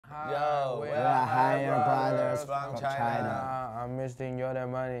Yo, we are higher brothers from China. I'm Mr. Your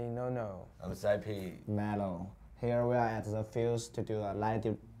Money. No. I'm Saipi. Mellow. Here we are at the Fuse to do a lie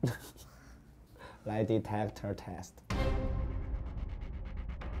detector test.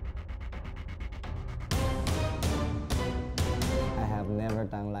 I have never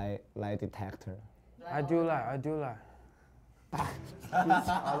done lie detector. I do lie. I don't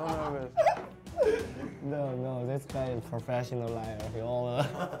know this. No, this guy is a professional liar. He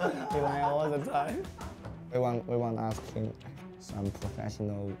lie all the time. We want to ask him some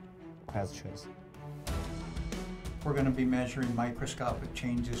professional questions. We're going to be measuring microscopic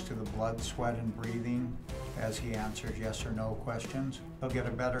changes to the blood, sweat, and breathing as he answers yes or no questions. He'll get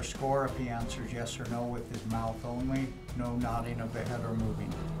a better score if he answers yes or no with his mouth only, no nodding of the head or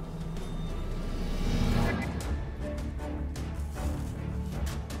moving.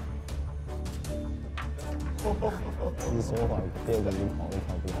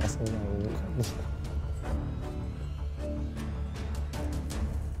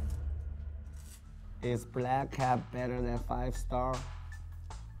 Is black cap better than 5-star?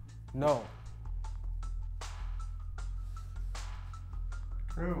 No.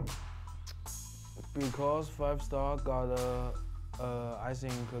 True. Because 5-star got I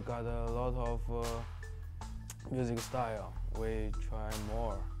think got a lot of music style. We try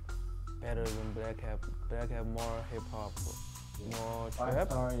more, better than Black Cap. Black Cap more hip hop, more trap.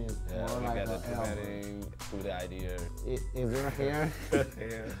 5-star is more We like got an the planning, do the idea. Is your hair?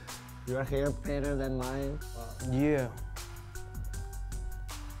 Your hair better than mine? Yeah.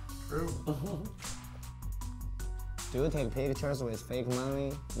 True. Do you take pictures with fake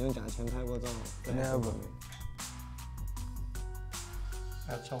money? 你用假钱拍过照？ Never.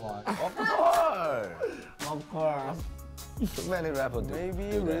 That's a lie. Of course! Of course. Too many rappers do Maybe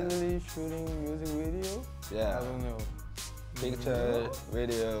do that. really shooting music video. Yeah. I don't know. Picture,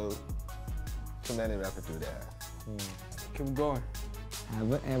 video. Too many rappers do that. Keep going. Have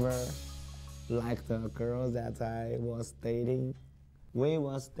you ever liked a girl that I was dating? We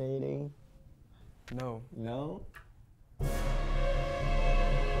was dating? No. No?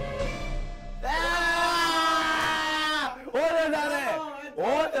 Who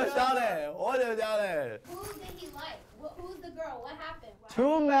did he like? Who's the girl? What happened?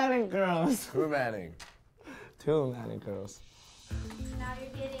 Too many girls. Who Manning? Too many girls. Now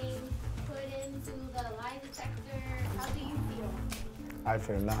you're getting put into the lie detector. How do you feel? I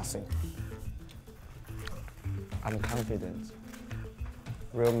feel nothing. I'm confident.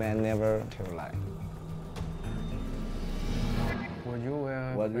 Real men never tell lie. Would you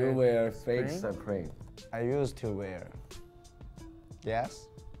wear? Would you wear fake Supreme? I used to wear. Yes?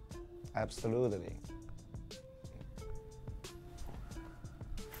 Absolutely.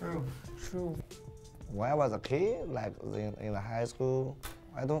 True. True. When I was a kid, like in the high school,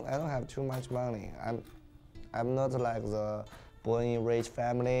 I don't have too much money. I'm not like the born in rich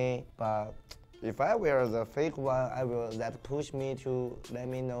family, but if I wear the fake one, that push me to let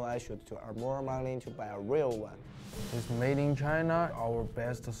me know I should to earn more money to buy a real one. Is Made in China our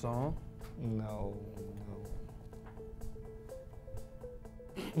best song? No.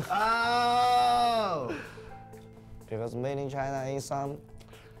 Oh! Because Made in China in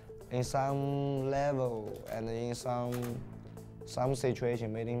some level and in some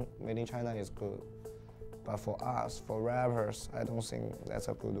situation, Made in China is good. But for us, for rappers, I don't think that's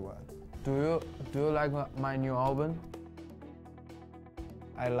a good one. Do you like my new album?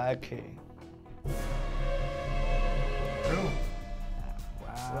 I like it. True.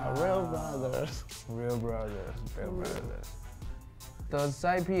 Wow. Real brothers. Real brothers. Real brothers. Does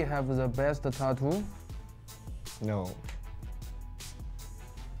Saipi have the best tattoo? No.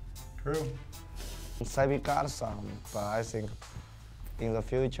 True. Sabi got some, but I think in the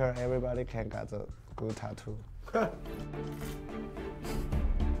future everybody can get a good tattoo.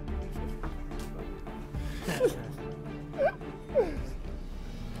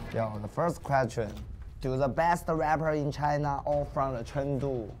 Yo, the first question. Do the best rapper in China all from the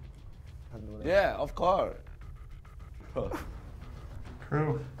Chengdu? Yeah, of course.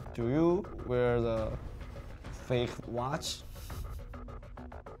 True. Do you wear the fake watch?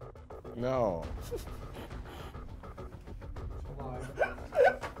 No.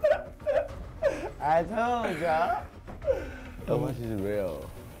 I told ya. How much is real?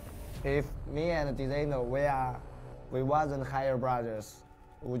 If me and Detector we wasn't higher brothers,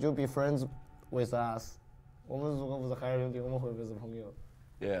 would you be friends with us? 我们如果不是海尔兄弟，我们会不会是朋友？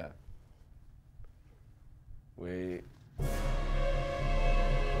 Yeah. We.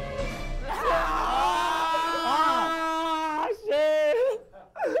 shit!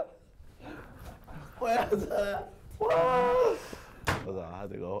 我要这，哇！不是啊，他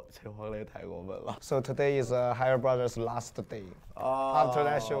这个扯谎的太过分了。 So today is Higher Brothers' last day. After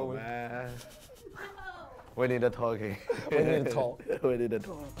that show, man. We need a talking. we need to talk. We need to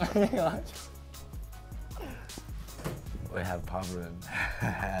talk. We have problem.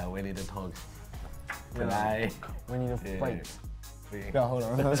 We need to talk. Tonight. We need to fight. Yeah. Hold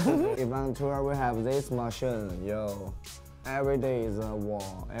on. If on tour we have this machine, yo, every day is a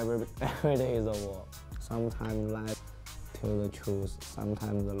war. Every day is a war. Sometimes life tell the truth.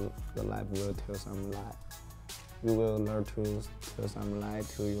 Sometimes the life will tell some lie. You will learn to tell some lie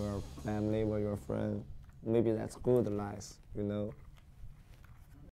to your family or your friend. Maybe that's good lies, you know.